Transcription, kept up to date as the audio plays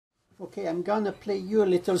Okay, I'm gonna play you a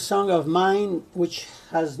little song of mine which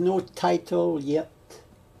has no title yet.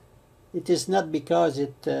 It is not because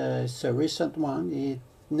it's a recent one. It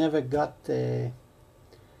never got a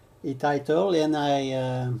title, and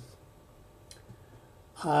I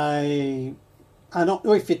don't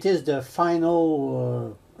know if it is the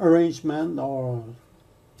final arrangement or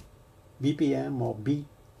BPM or beat,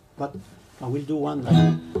 but I will do one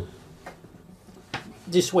like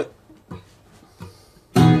this way.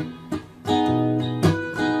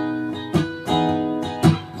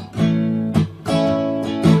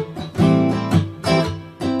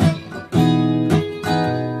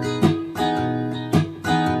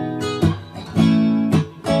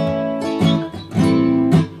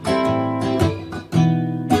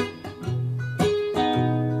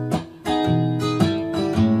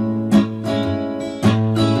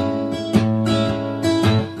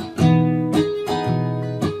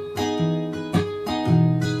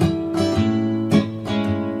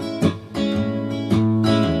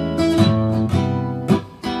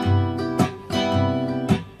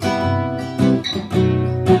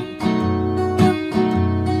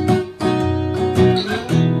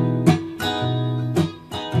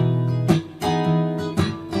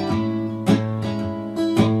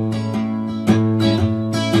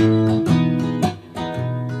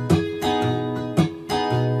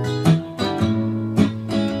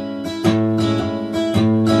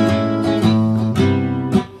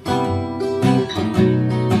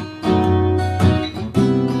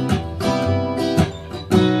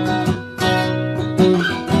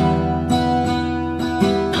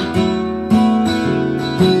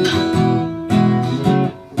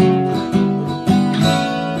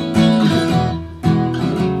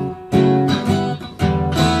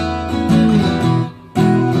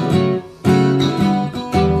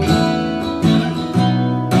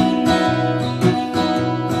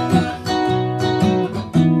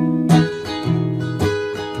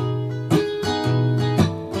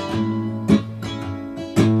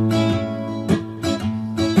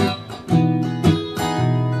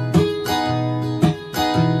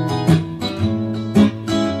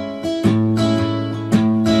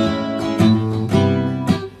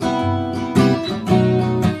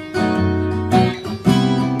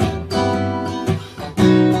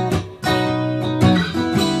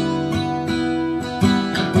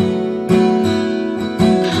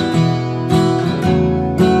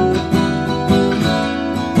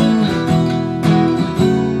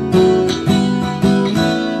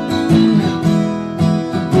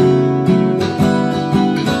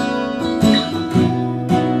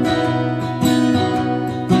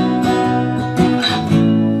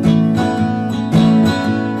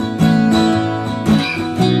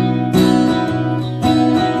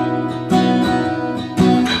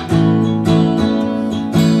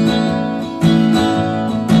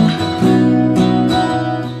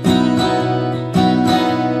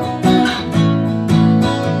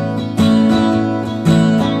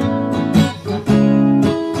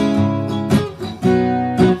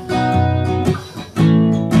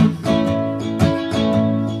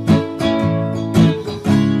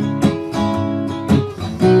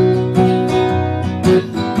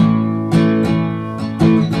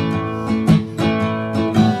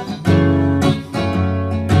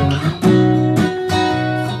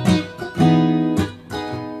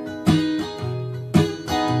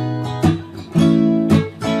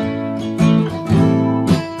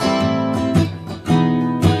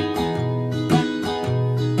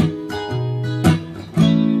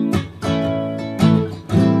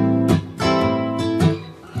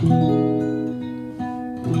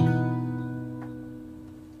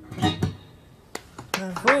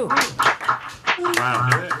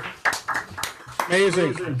 Wow.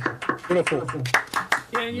 Amazing. Beautiful.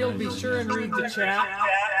 Yeah, and you'll be sure and read the chat.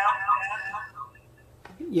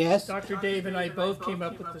 Yes. Dr. Dave and I both came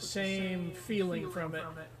up with the same feeling from it.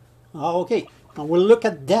 Okay, I will look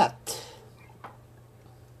at that.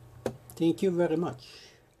 Thank you very much.